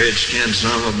 Redskin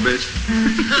son of a bitch.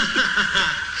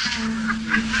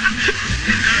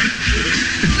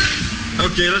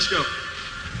 Okay, let's go.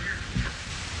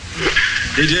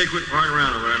 DJ, quit parking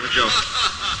around over there. Let's go.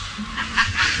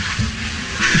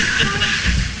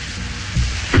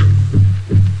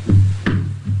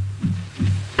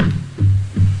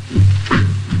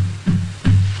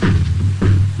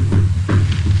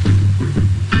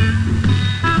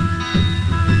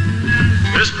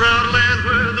 This proud land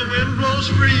where the wind blows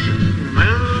free, man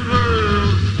of the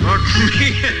world, fuck me.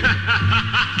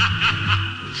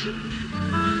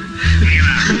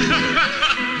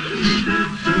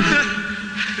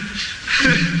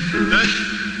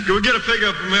 Can we get a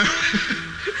pickup from there?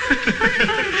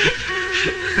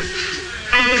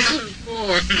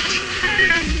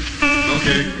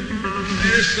 Okay.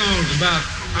 This song's about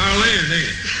our land, ain't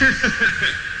it?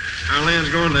 Our land's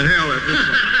going to hell at this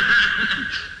point.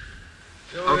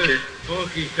 Okay.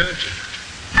 Funky country.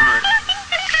 All right.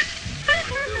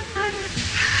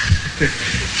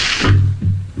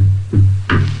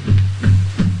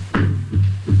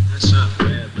 That sounds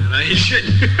bad, man. I ain't shit.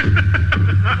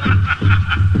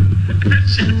 That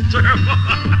shit's terrible.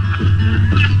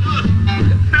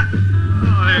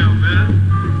 Oh, hell, man.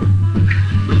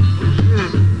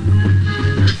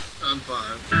 I'm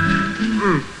fine.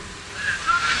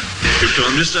 Give to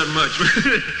him just that much.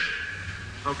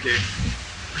 Okay.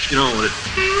 Let's get on with it.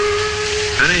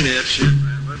 That ain't that shit,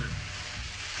 man, wasn't it?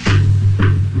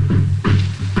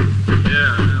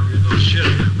 Yeah, now we get a little shit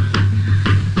again, man.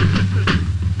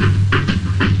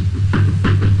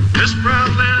 This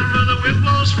proud land where the wind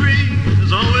blows free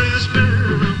has always been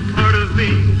a part of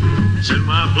me. It's in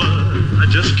my blood, I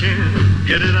just can't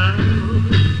get it out.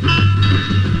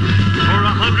 For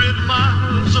 100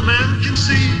 miles a man can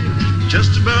see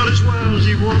just about as wild as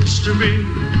he wants to be.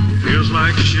 Feels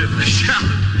like shit in the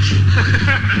shower.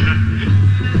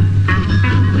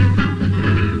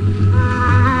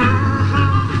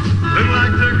 Look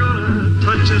like they're gonna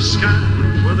touch the sky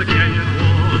where the canyon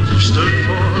walls have stood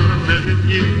for 1,000,000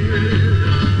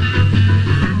 years.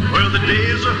 Where the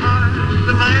days are high,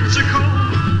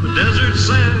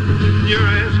 your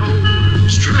asshole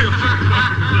straight up.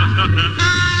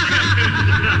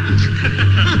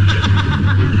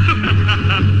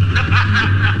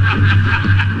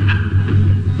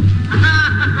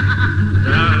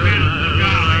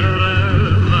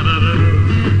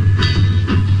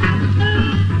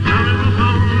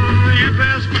 You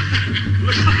pass by,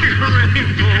 looks like a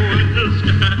rainbow in the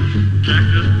sky.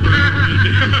 Cactus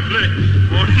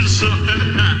morning sun.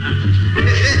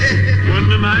 When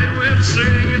the night went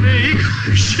singing the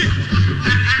eagle shit.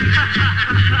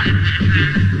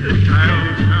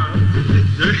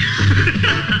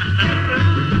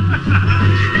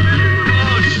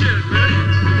 Oh shit, man.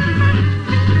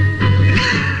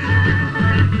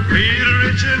 Peter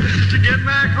itching to get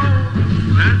back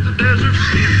home at the desert.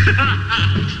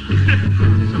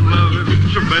 Some love it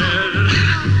so bad.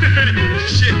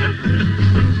 Shit.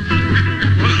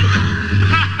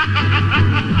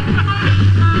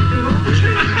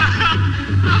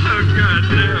 Oh,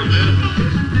 goddamn, man.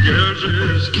 Girls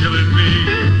is killing me.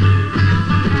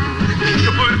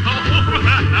 Going home.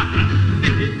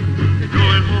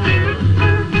 Going home.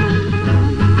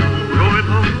 Going home. Going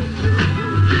home.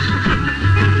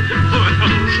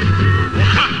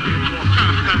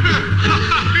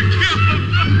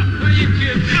 Are you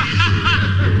kidding?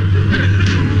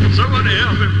 Somebody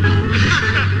help him.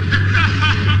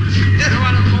 Now,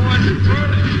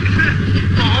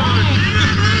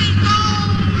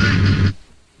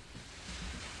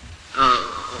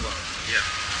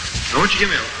 why don't you give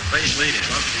me a bass lead in?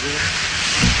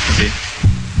 Okay.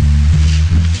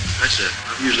 That's it.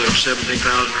 I've used up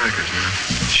 17,000 records, man.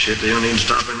 Shit, they don't even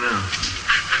stop it now.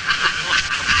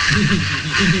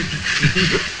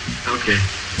 Okay.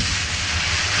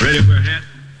 Ready to wear a hat?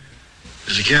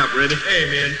 Is the cap ready? Hey,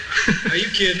 man. Are you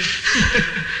kidding?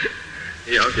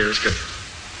 Yeah, okay, let's go.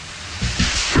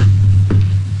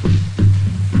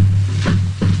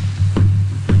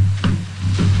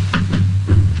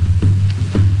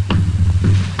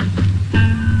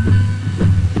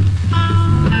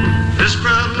 This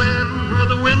proud land where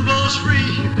the wind blows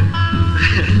free.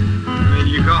 I mean,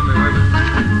 you caught me, wait a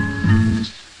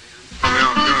minute. Caught me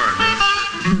off guard, man.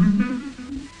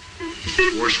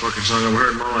 Worst fucking song I've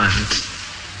heard in my life.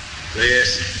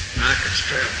 Yes, I could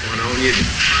strap one on you.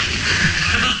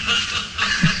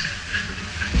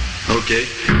 Okay.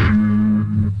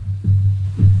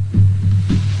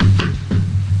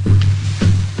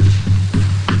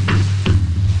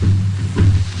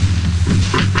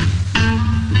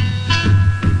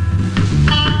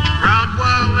 Proud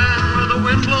wild land where the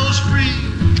wind blows free.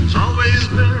 It's always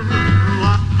been a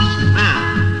lot.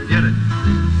 Man, get it.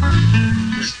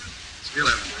 Feel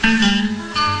it.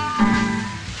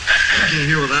 I can't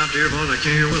hear without the earphones. I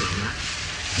can't hear with them, man.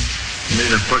 You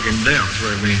need a fucking deaf, that's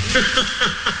what I mean.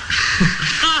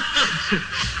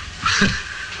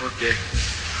 Okay.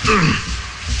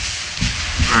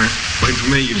 All right. Wait for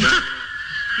me, you back.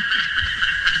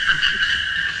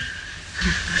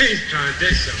 He's trying to do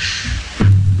something.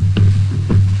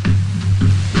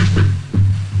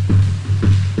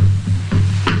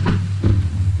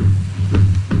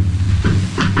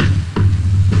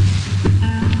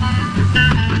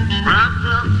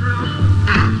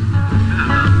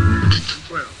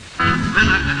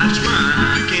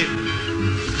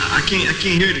 I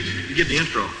can't hear it to get the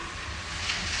intro.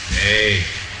 Hey.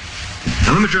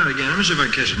 Now let me try it again. Let me see if I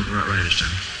can catch it right this time.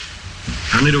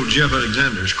 I need old Jeff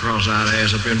Alexander's cross-eyed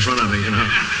ass up in front of me, you know.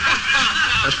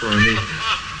 That's what I need.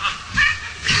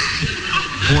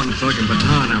 Pointing fucking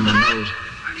baton on my nose.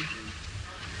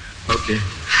 Okay.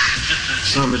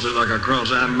 Some is like a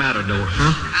cross-eyed matador,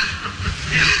 huh?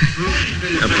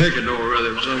 A picador,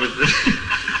 rather. Some is...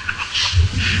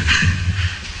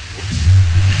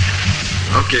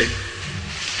 Okay.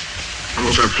 I'm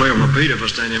gonna start playing with my feet if I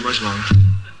stand here much longer.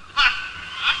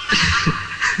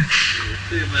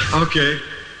 Okay.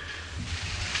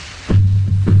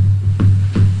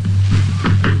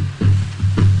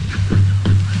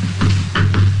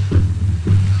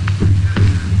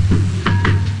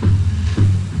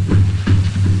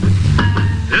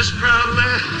 This proud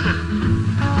land.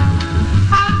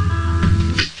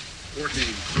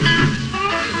 14.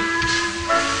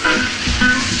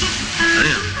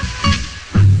 Damn.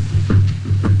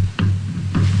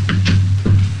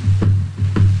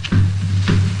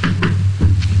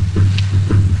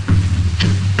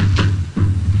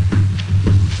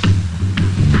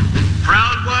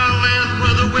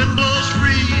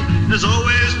 Has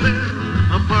always been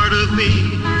a part of me.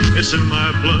 It's in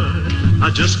my blood,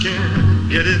 I just can't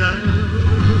get it out.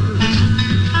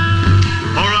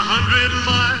 For 100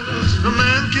 miles a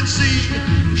man can see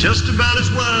just about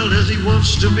as wild as he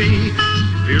wants to be.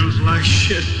 Feels like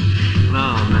shit.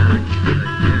 No, man, I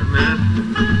can't, man.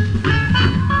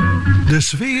 De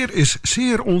sfeer is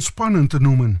zeer ontspannend te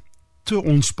noemen. Te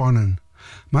ontspannen.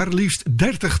 Maar liefst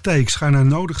 30 takes gaan er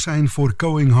nodig zijn voor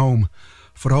Going Home.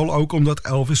 Vooral ook omdat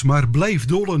Elvis maar bleef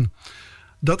dollen.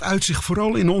 Dat uit zich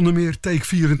vooral in onder meer take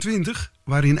 24...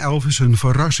 waarin Elvis een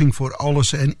verrassing voor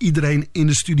alles en iedereen in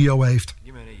de studio heeft.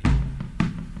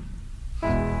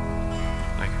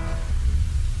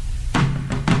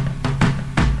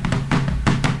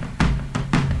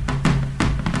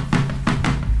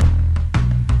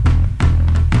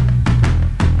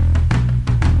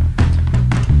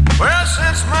 Well,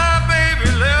 since my baby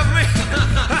left me,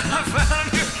 I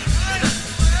found you.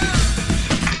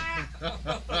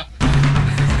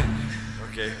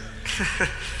 Okay.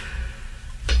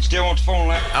 Still want the phone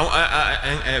line?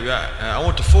 I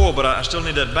want the 4, but I still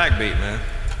need that backbeat, man.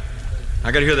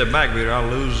 I gotta hear that backbeat or I'll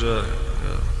lose the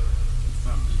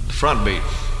front beat.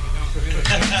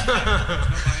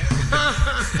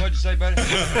 What'd you say, buddy?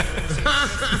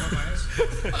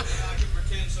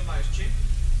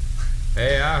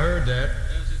 Hey, I heard that.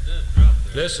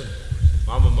 Listen,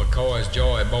 Mama McCoy's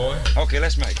joy, boy. Okay,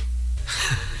 let's make it.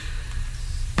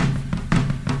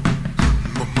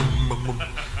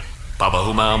 Papa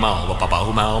who mau mau, papa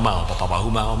who mau mau, papa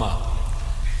who mau mau.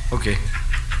 Okay.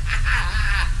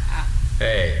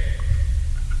 Hey.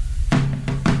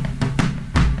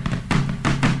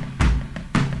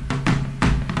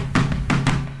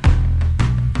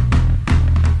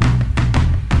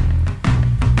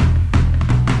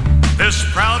 This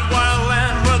proud wild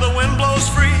land where the wind blows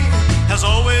free has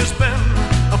always been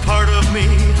a part of me.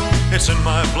 It's in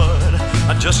my blood,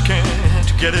 I just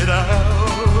can't get it out.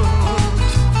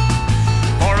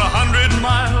 For 100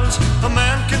 miles a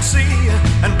man can see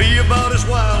and be about as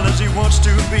wild as he wants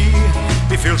to be.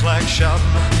 He feels like shouting,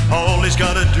 all he's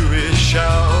gotta do is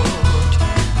shout.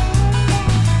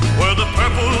 Where the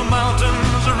purple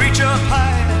mountains reach up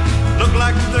high, look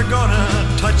like they're gonna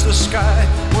touch the sky.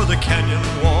 Where the canyon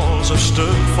walls have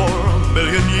stood for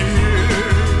 1,000,000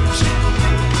 years.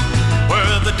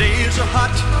 Where the days are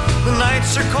hot, the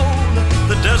nights are cold,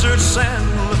 the desert sand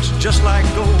looks just like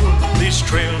gold. These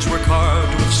trails were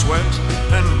carved with sweat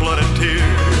and blood and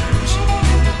tears.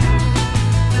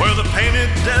 Where the painted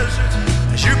desert,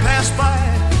 as you pass by,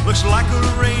 looks like a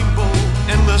rainbow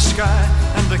in the sky.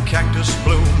 And the cactus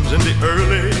blooms in the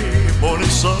early morning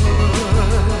sun.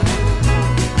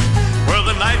 Where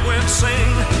the night winds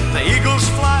sing, the eagles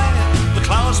fly, the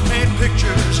clouds paint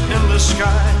pictures in the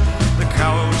sky. The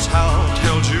cows howl,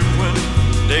 tells you when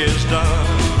day is done.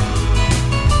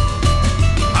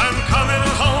 I'm coming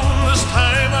home, this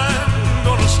time I'm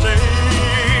gonna stay.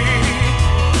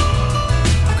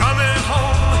 I'm coming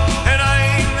home, and I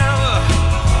ain't never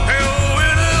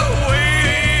going away.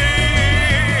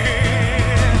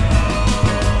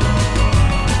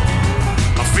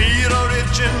 My feet are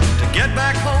itching to get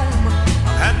back home.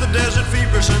 I've had the desert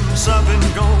fever since I've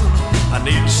been gone. I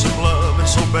need some love,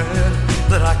 it's so bad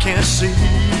that I can't see.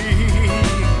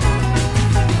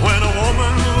 When a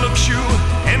woman looks you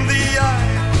in the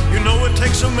eye, you know it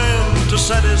takes a man to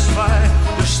satisfy.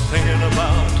 Just thinking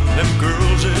about them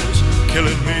girls is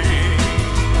killing me.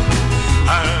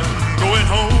 I'm going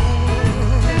home,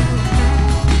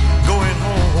 going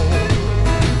home,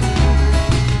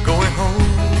 going home,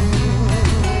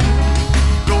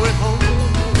 going home,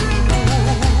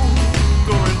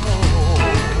 going home.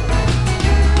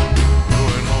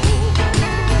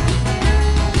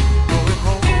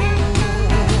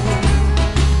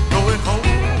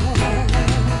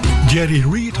 Jerry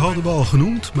Reed hadden we al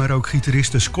genoemd, maar ook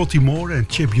gitaristen Scotty Moore en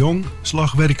Chip Young,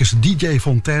 slagwerkers DJ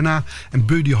Fontana en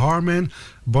Buddy Harman,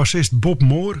 bassist Bob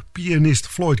Moore, pianist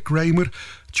Floyd Kramer,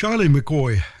 Charlie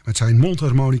McCoy met zijn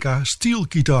mondharmonica,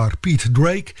 steelgitaar Pete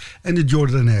Drake en de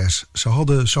Jordanaires. Ze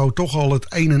hadden zo toch al het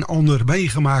een en ander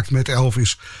meegemaakt met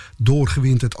Elvis,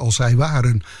 doorgewinterd als zij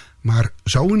waren. Maar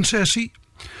zo'n sessie?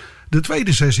 De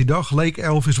tweede sessiedag leek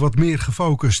Elvis wat meer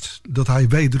gefocust. Dat hij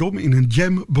wederom in een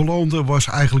jam belandde was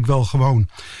eigenlijk wel gewoon.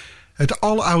 Het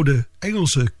aloude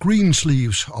Engelse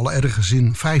Greensleeves, al ergens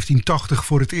in 1580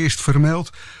 voor het eerst vermeld,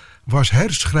 was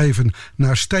herschreven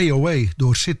naar Stay Away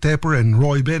door Sid Tapper en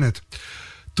Roy Bennett.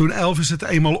 Toen Elvis het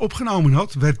eenmaal opgenomen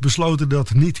had, werd besloten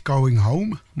dat niet Going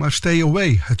Home, maar Stay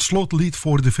Away het slotlied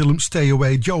voor de film Stay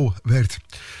Away Joe werd.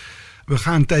 We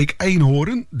gaan take 1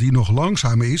 horen, die nog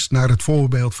langzaam is naar het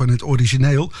voorbeeld van het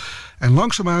origineel. En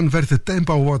langzaamaan werd het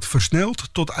tempo wat versneld,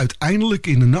 tot uiteindelijk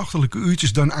in de nachtelijke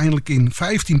uurtjes dan eindelijk in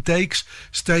 15 takes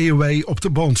Stay Away op de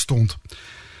band stond.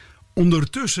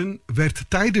 Ondertussen werd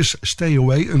tijdens Stay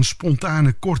Away een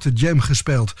spontane korte jam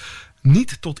gespeeld.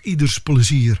 niet tot ieders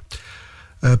plezier.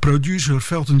 Producer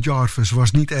Felton Jarvis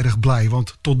was niet erg blij,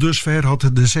 want tot dusver had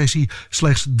de sessie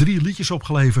slechts 3 liedjes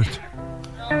opgeleverd.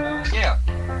 Yeah.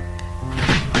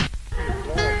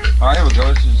 All right, here we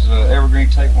go. This is Evergreen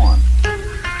Take 1.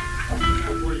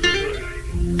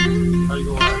 How you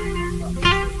going?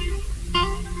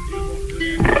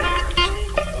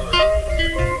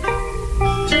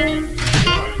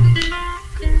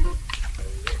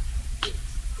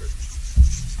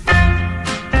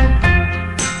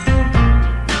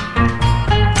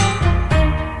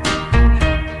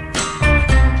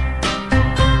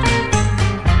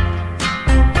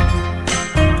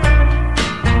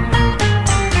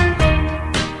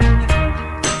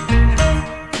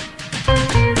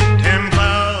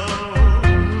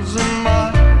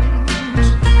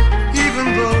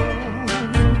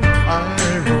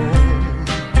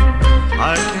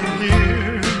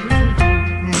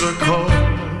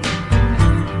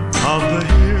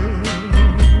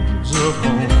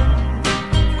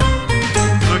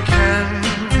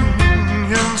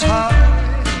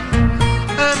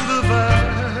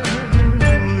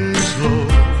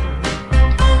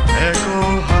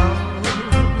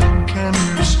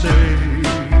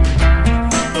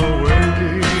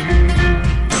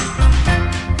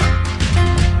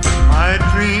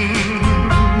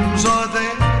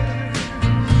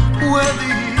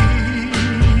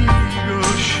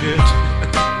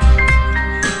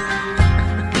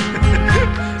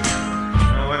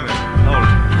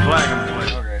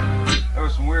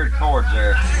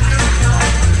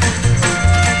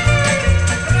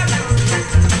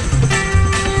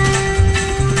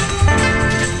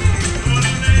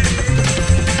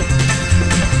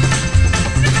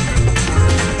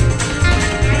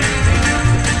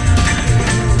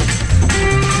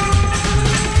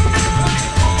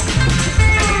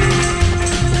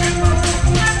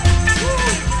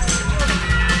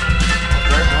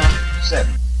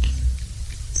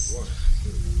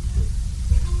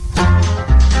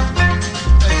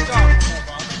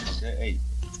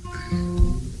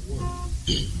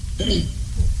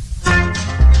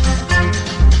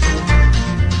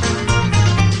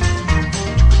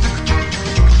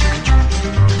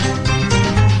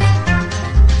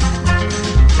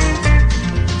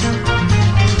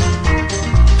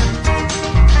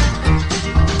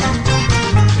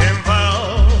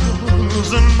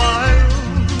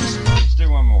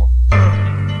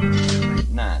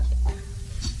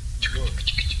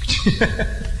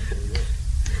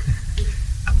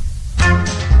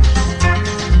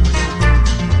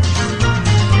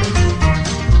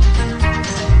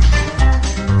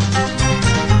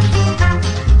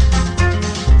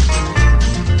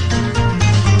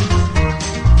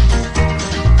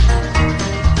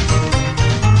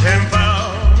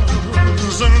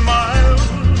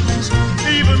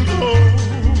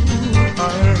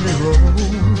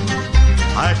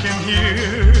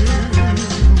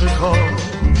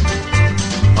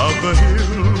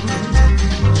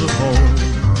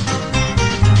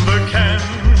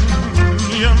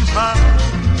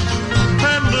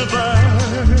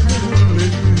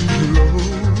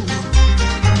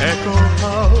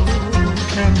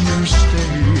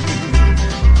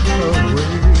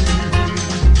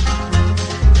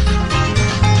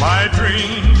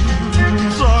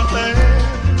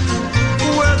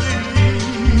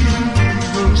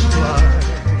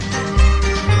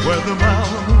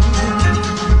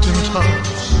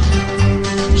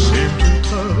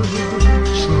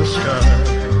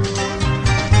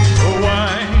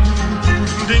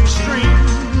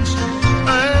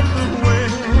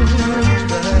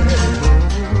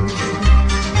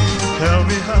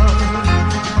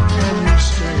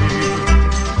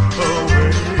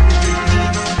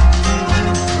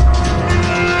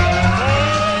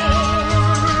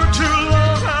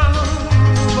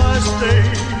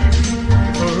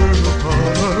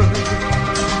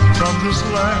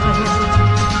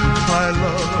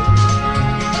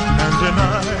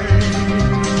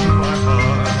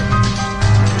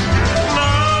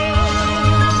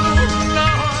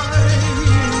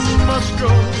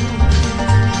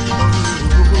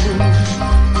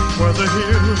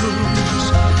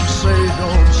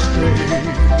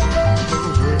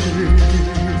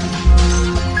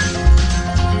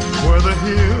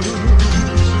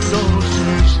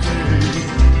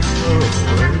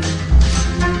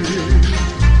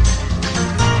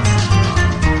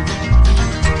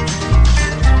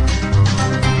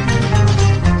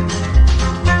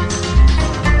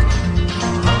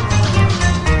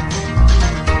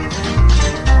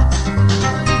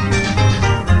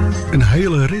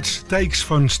 Hits, takes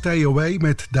van Stay Away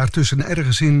met daartussen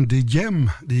ergens in de jam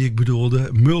die ik bedoelde.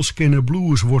 Muleskinner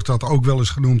Blues wordt dat ook wel eens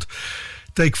genoemd.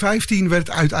 Take 15 werd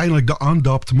uiteindelijk de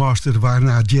undubbed master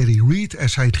waarna Jerry Reed er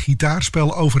zijn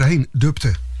gitaarspel overheen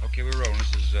dubte. Okay, we're rolling.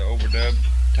 This is overdub,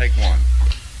 take 1.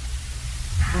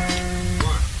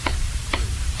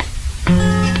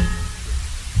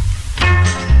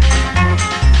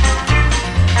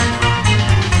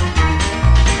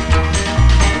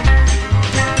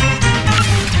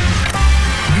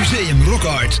 Museum Rock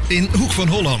Art in Hoek van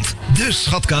Holland. De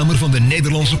schatkamer van de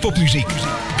Nederlandse popmuziek.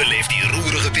 Beleef die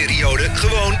roerige periode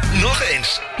gewoon nog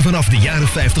eens. Vanaf de jaren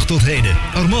 50 tot heden.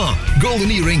 Armand, Golden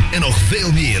Earring en nog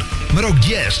veel meer. Maar ook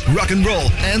jazz, rock'n'roll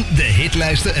en de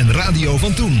hitlijsten en radio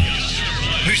van toen.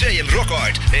 Museum Rock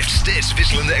Art heeft steeds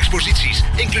wisselende exposities,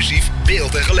 inclusief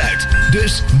beeld en geluid.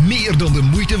 Dus meer dan de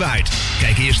moeite waard.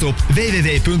 Kijk eerst op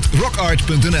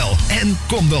www.rockart.nl en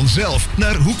kom dan zelf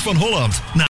naar Hoek van Holland.